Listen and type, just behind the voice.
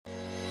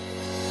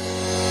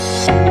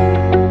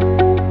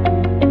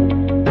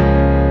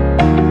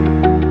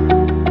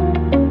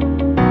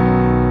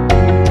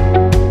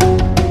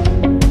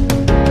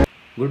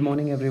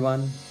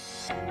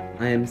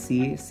am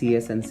CA,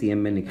 CS and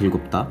CMA Nikhil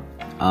Gupta.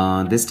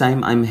 This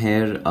time I'm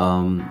here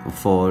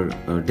for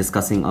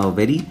discussing a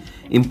very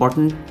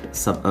important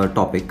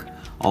topic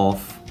of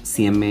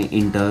CMA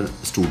Inter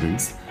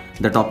students.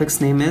 The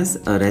topic's name is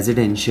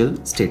residential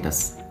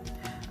status,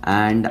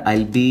 and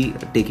I'll be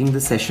taking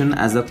this session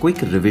as a quick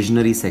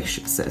revisionary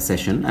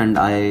session, and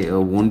I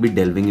won't be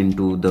delving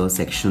into the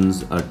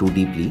sections too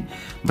deeply,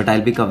 but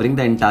I'll be covering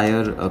the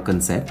entire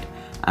concept.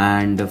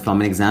 And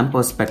from an exam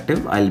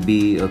perspective, I'll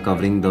be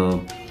covering the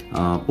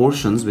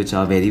portions which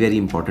are very, very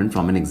important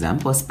from an exam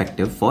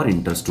perspective for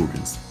inter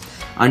students.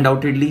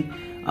 Undoubtedly,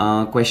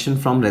 question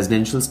from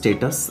residential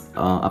status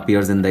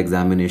appears in the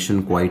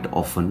examination quite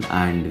often,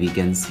 and we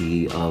can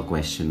see a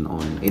question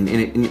on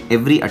in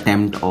every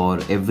attempt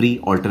or every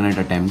alternate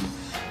attempt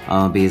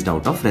based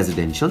out of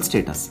residential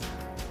status.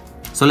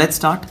 So let's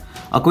start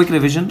a quick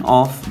revision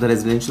of the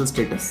residential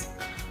status.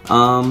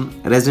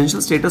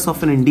 Residential status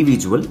of an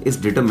individual is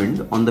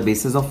determined on the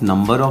basis of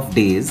number of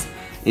days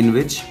in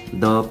which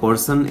the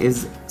person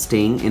is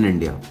staying in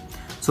India.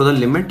 So the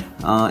limit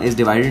is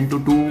divided into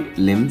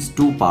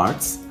two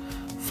parts.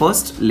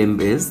 First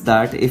limb is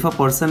that if a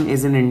person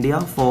is in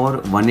India for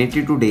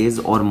 182 days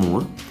or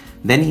more,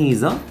 then he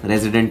is a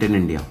resident in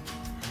India.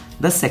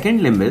 The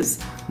second limb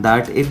is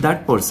that if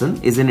that person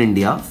is in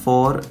India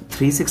for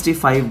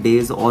 365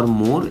 days or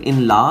more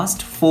in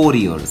last 4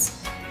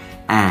 years,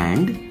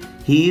 and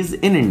he is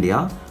in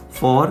India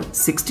for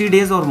 60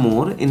 days or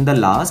more in the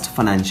last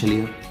financial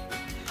year.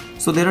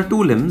 So there are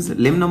two limbs.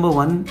 Limb number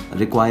 1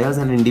 requires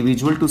an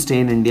individual to stay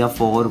in India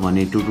for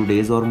 182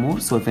 days or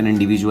more. So if an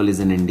individual is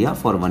in India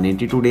for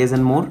 182 days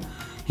and more,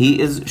 he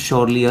is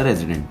surely a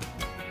resident.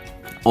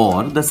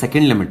 Or the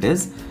second limit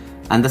is,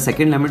 and the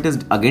second limit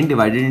is again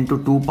divided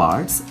into two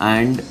parts,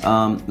 and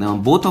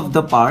both of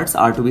the parts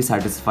are to be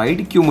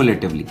satisfied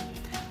cumulatively.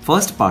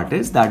 First part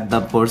is that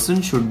the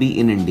person should be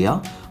in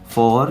India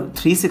for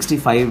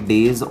 365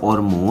 days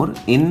or more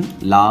in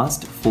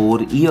last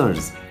 4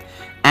 years.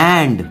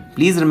 And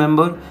please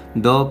remember,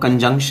 the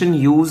conjunction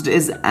used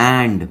is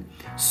and.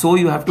 So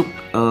you have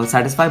to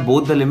satisfy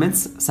both the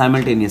limits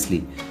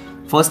simultaneously.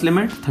 First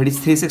limit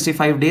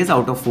 365 days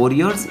out of 4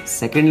 years.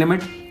 Second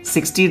limit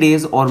 60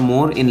 days or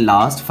more in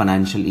last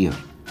financial year.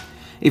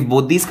 If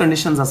both these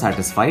conditions are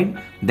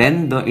satisfied,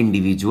 then the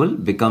individual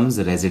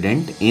becomes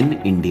resident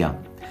in India.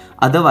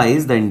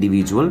 Otherwise, the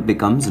individual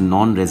becomes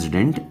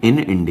non-resident in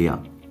India.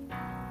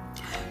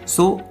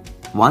 So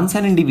once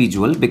an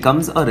individual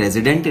becomes a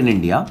resident in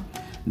India,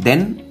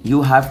 then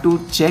you have to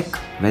check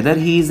whether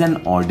he is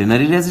an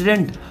ordinary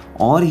resident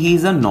or he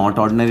is a not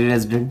ordinary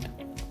resident.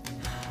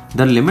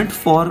 The limit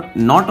for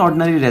not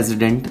ordinary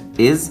resident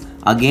is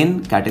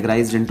again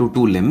categorized into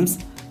two limbs.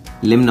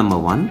 Limb number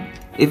 1,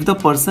 if the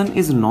person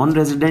is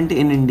non-resident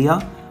in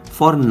India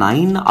for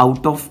 9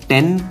 out of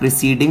 10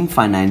 preceding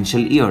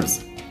financial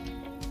years.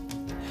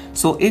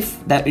 So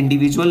if the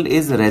individual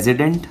is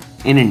resident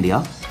in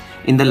India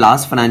in the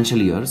last financial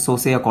year, so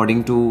say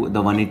according to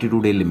the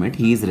 182 day limit,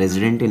 he is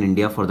resident in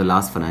India for the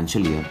last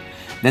financial year,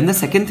 then the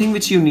second thing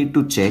which you need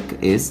to check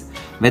is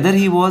whether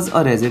he was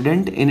a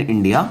resident in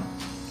India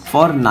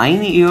for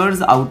 9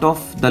 years out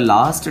of the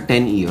last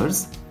 10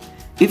 years.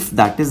 If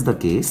that is the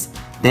case,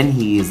 then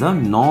he is a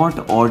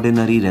not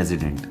ordinary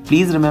resident.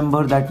 Please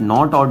remember that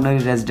not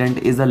ordinary resident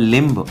is a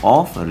limb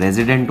of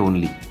resident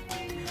only.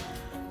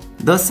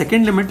 The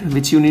second limit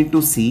which you need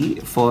to see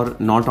for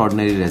not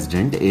ordinary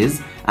resident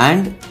is,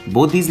 and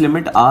both these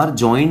limits are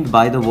joined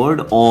by the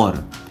word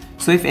or.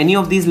 So if any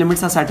of these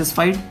limits are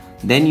satisfied,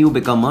 then you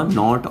become a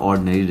not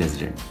ordinary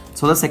resident.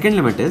 So the second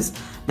limit is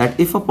that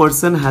if a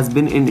person has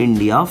been in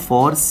India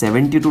for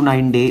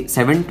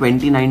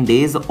 729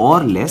 days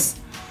or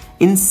less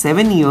in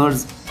 7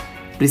 years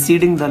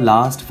preceding the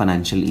last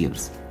financial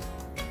years,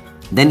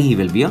 then he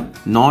will be a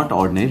not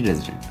ordinary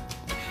resident.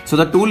 So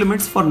the two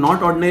limits for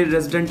not ordinary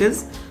resident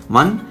is,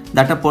 one,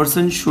 that a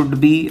person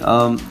should be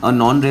a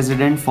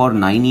non-resident for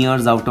 9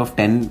 years out of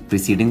 10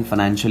 preceding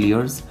financial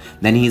years,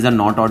 then he is a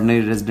not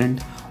ordinary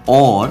resident.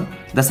 Or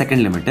the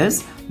second limit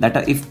is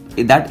that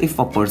if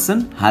a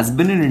person has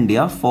been in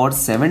India for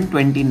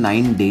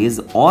 729 days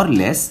or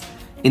less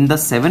in the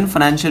 7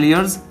 financial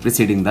years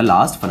preceding the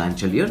last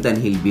financial year,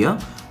 then he'll be a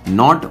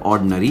not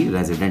ordinary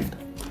resident.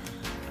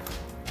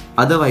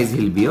 Otherwise,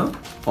 he'll be a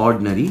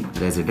ordinary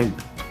resident.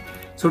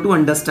 So to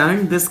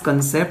understand this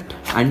concept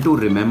and to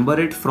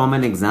remember it from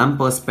an exam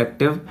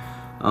perspective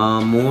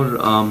more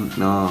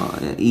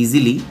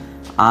easily,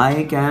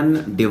 I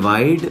can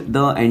divide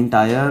the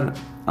entire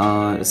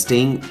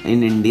staying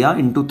in India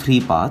into 3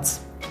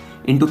 parts,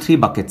 into 3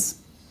 buckets.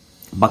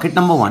 Bucket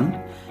number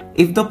 1,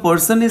 if the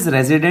person is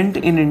resident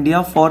in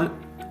India for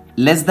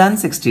less than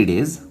 60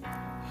 days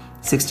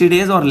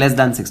or less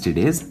than 60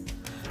 days,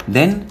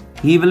 then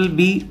he will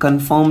be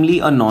confirmly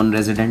a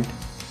non-resident.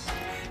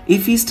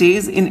 If he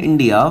stays in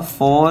India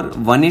for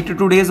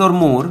 182 days or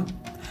more,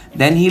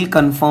 then he'll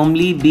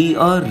confirmly be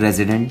a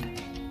resident.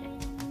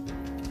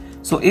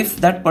 So if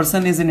that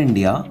person is in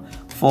India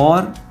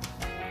for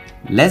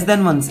less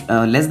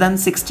than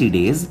 60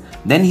 days,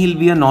 then he'll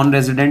be a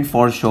non-resident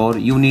for sure.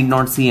 You need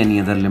not see any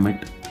other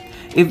limit.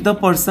 If the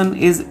person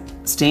is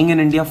staying in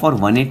India for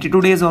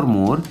 182 days or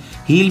more,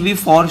 he'll be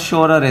for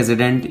sure a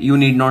resident. You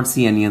need not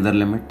see any other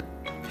limit.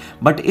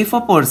 But if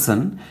a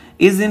person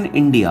is in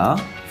India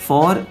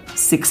for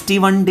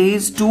 61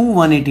 days to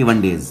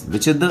 181 days,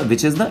 which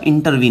is the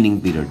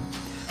intervening period,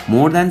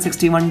 more than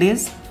 61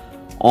 days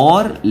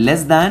or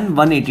less than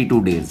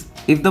 182 days.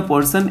 If the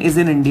person is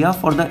in India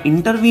for the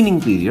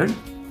intervening period,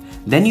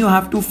 then you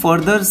have to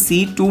further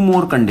see two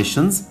more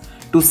conditions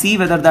to see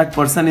whether that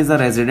person is a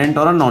resident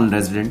or a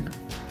non-resident.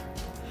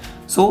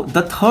 So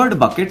the third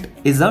bucket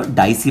is a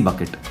dicey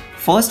bucket.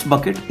 First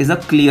bucket is a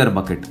clear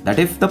bucket, that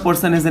if the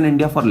person is in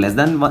India for less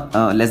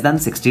than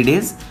 60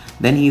 days,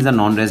 then he is a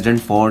non-resident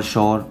for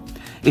sure.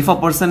 If a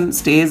person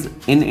stays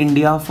in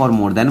India for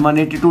more than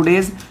 182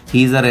 days,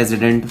 he is a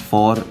resident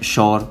for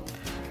sure.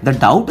 The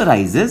doubt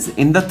arises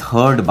in the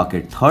third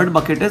bucket. Third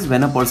bucket is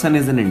when a person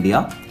is in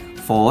India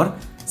for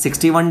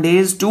 61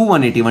 days to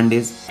 181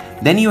 days.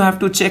 Then you have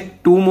to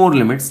check two more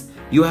limits.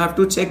 You have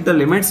to check the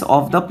limits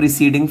of the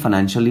preceding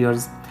financial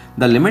years.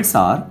 The limits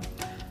are,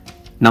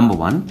 number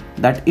one,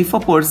 that if a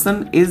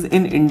person is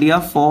in India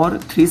for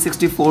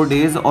 364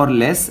 days or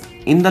less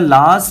in the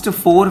last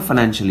 4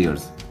 financial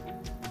years.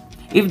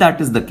 If that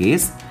is the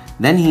case,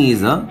 then he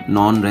is a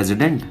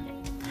non-resident.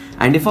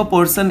 And if a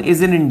person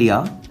is in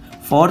India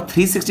for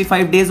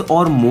 365 days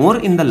or more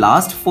in the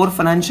last 4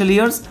 financial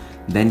years,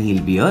 then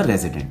he'll be a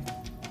resident.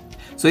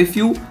 So if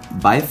you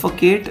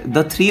bifurcate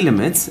the 3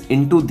 limits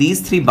into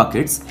these 3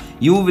 buckets,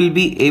 you will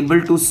be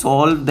able to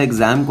solve the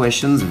exam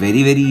questions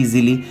very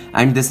easily,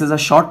 and this is a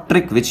short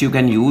trick which you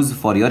can use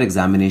for your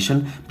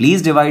examination.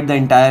 Please divide the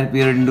entire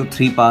period into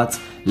 3 parts: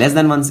 less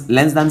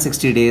than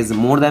 60 days,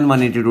 more than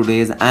 182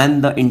 days,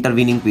 and the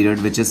intervening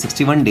period, which is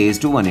 61 days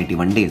to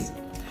 181 days.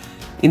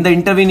 In the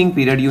intervening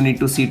period, you need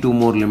to see 2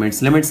 more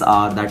limits. Limits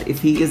are that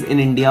if he is in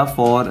India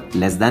for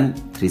less than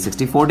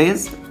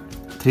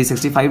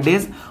 365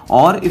 days,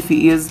 or if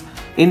he is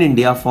in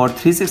India for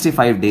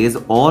 365 days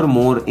or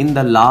more in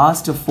the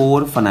last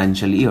 4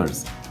 financial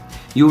years.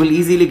 You will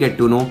easily get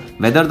to know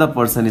whether the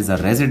person is a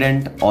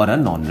resident or a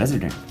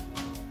non-resident.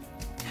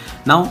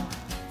 Now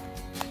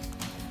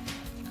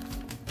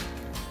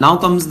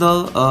comes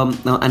the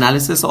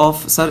analysis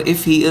of, sir,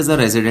 if he is a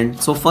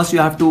resident. So first you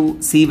have to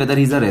see whether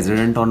he is a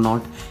resident or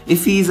not.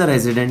 If he is a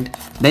resident,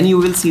 then you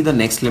will see the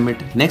next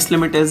limit. Next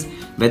limit is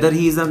whether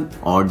he is an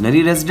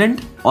ordinary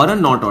resident or a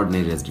not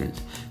ordinary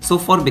resident. So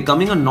for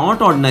becoming a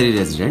not ordinary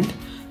resident,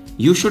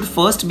 you should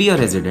first be a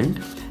resident,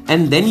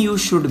 and then you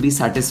should be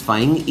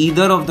satisfying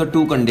either of the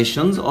 2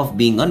 conditions of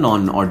being a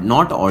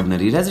not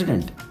ordinary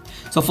resident.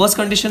 So first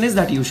condition is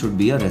that you should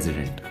be a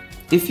resident.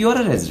 If you are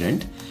a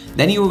resident,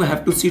 then you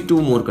have to see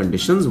 2 more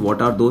conditions.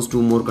 What are those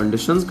 2 more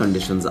conditions?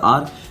 Conditions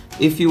are,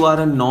 if you are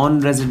a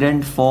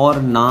non-resident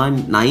for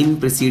 9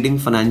 preceding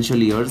financial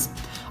years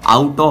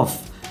out of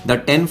the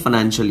 10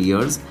 financial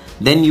years,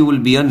 then you will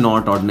be a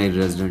not ordinary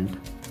resident.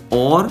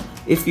 Or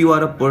if you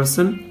are a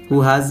person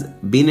who has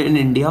been in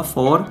India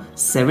for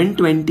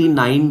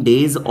 729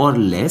 days or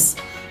less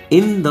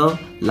in the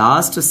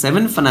last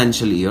 7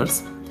 financial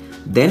years,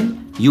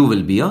 then you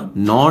will be a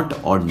not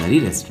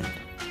ordinary resident.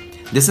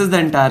 This is the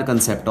entire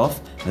concept of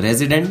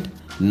resident,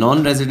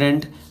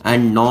 non-resident,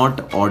 and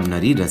not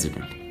ordinary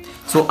resident.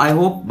 So I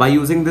hope by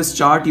using this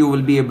chart you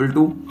will be able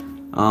to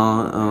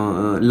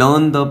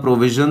learn the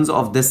provisions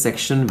of this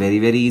section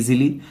very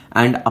easily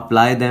and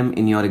apply them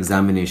in your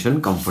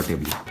examination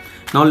comfortably.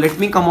 Now let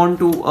me come on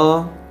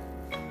to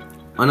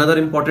another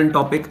important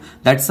topic,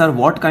 that, sir,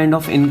 what kind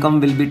of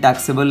income will be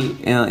taxable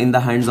in the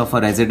hands of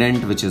a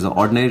resident, which is an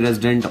ordinary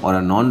resident or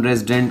a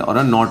non-resident or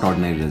a not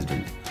ordinary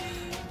resident.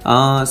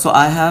 So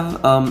I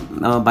have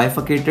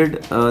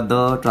bifurcated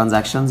the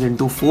transactions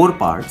into 4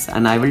 parts,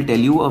 and I will tell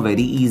you a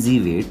very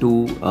easy way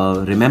to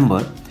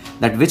remember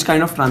that which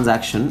kind of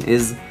transaction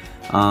is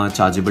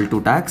chargeable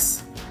to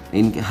tax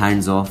in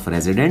hands of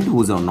resident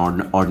who is a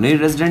non-ordinary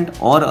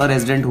resident, or a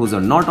resident who is a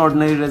not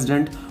ordinary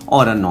resident,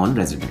 or a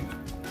non-resident.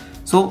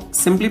 So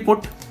simply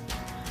put,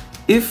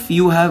 if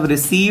you have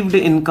received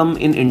income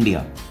in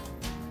India,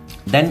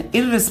 then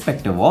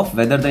irrespective of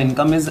whether the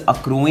income is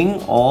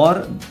accruing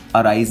or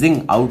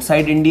arising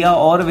outside India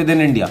or within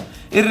India,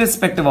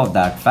 irrespective of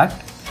that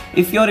fact,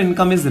 if your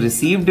income is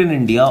received in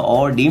India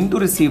or deemed to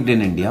received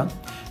in India,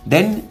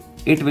 then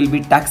it will be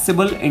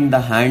taxable in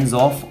the hands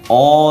of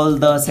all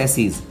the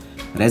assessees: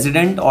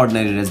 resident,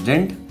 ordinary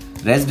resident,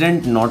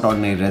 resident, not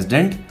ordinary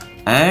resident,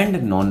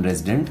 and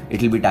non-resident.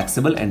 It will be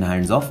taxable in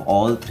hands of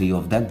all 3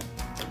 of them.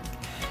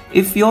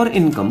 If your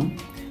income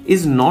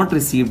is not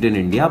received in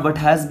India but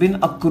has been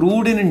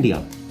accrued in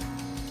India,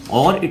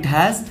 or it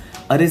has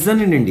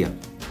arisen in India,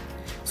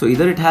 so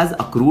either it has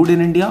accrued in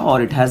India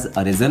or it has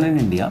arisen in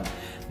India,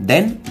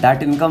 then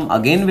that income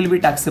again will be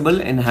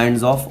taxable in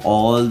hands of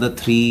all the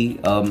 3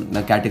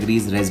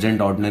 categories: resident,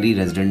 ordinary,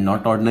 resident,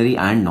 not ordinary,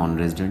 and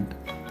non-resident.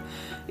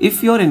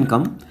 If your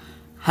income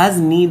has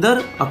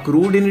neither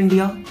accrued in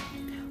India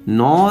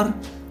nor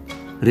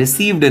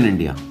received in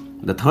India,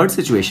 the third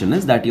situation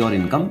is that your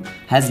income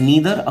has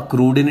neither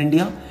accrued in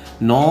India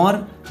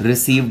nor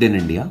received in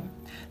India.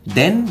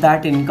 Then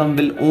that income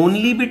will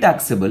only be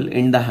taxable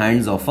in the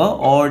hands of an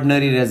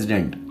ordinary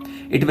resident.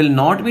 It will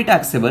not be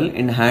taxable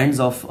in hands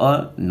of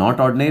a not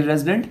ordinary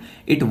resident.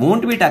 It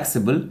won't be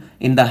taxable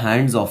in the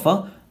hands of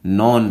a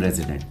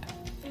non-resident.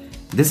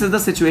 This is the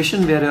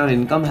situation where your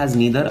income has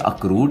neither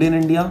accrued in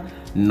India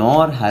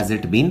nor has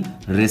it been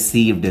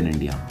received in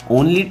India.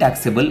 Only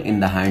taxable in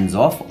the hands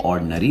of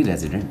ordinary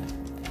resident.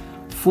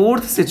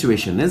 Fourth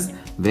situation is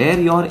where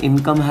your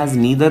income has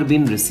neither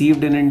been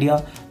received in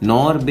India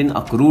nor been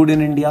accrued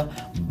in India,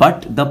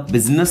 but the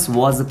business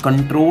was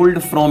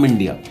controlled from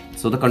India.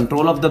 So the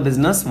control of the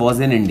business was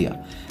in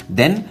India.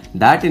 Then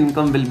that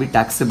income will be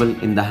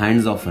taxable in the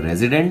hands of a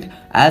resident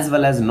as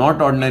well as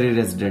not ordinary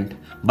resident,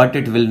 but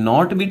it will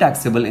not be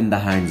taxable in the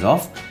hands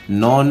of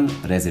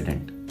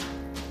non-resident.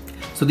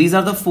 So these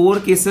are the four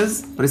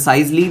cases,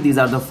 precisely these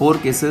are the four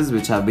cases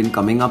which have been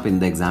coming up in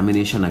the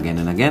examination again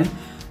and again.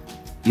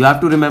 You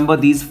have to remember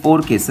these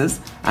four cases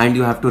and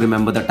you have to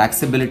remember the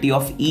taxability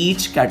of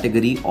each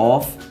category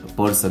of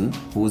person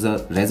who is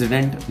a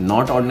resident,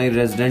 not ordinary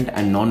resident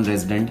and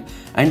non-resident.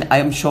 And I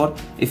am sure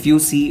if you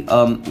see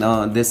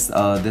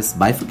this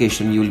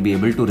bifurcation, you will be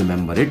able to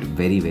remember it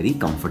very, very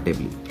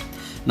comfortably.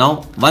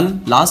 Now,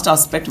 one last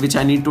aspect which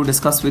I need to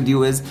discuss with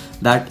you is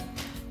that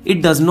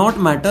it does not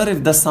matter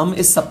if the sum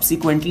is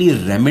subsequently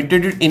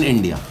remitted in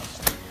India.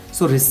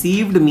 So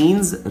received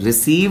means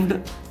received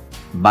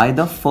by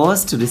the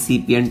first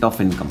recipient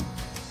of income.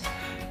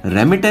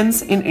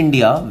 Remittance in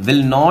India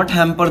will not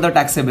hamper the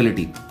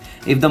taxability.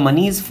 If the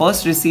money is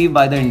first received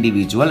by the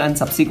individual and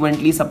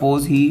subsequently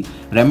suppose he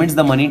remits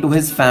the money to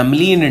his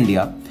family in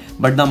India,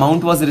 but the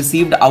amount was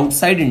received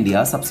outside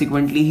India,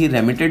 subsequently he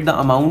remitted the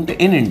amount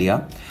in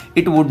India,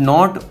 it would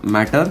not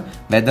matter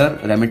whether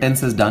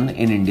remittance is done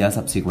in India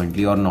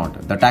subsequently or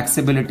not. The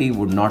taxability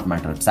would not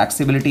matter.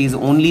 Taxability is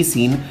only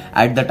seen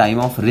at the time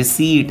of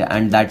receipt,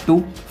 and that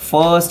too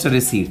first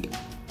receipt.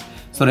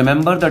 So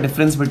remember the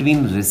difference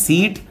between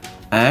receipt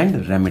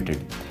and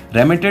remitted.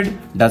 Remitted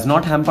does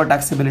not hamper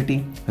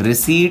taxability.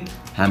 Receipt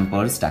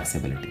hampers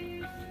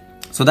taxability.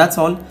 So that's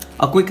all.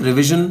 A quick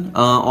revision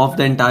of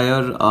the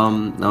entire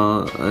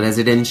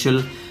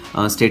residential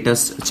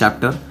status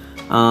chapter.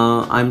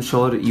 I'm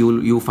sure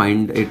you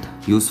find it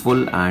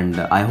useful, and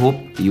I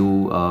hope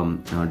you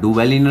do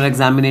well in your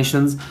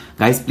examinations.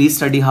 Guys, please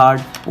study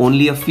hard.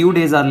 Only a few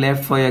days are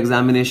left for your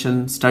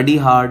examination. Study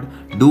hard,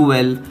 do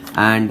well,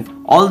 and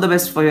all the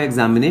best for your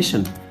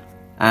examination.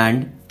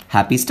 And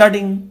happy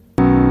studying!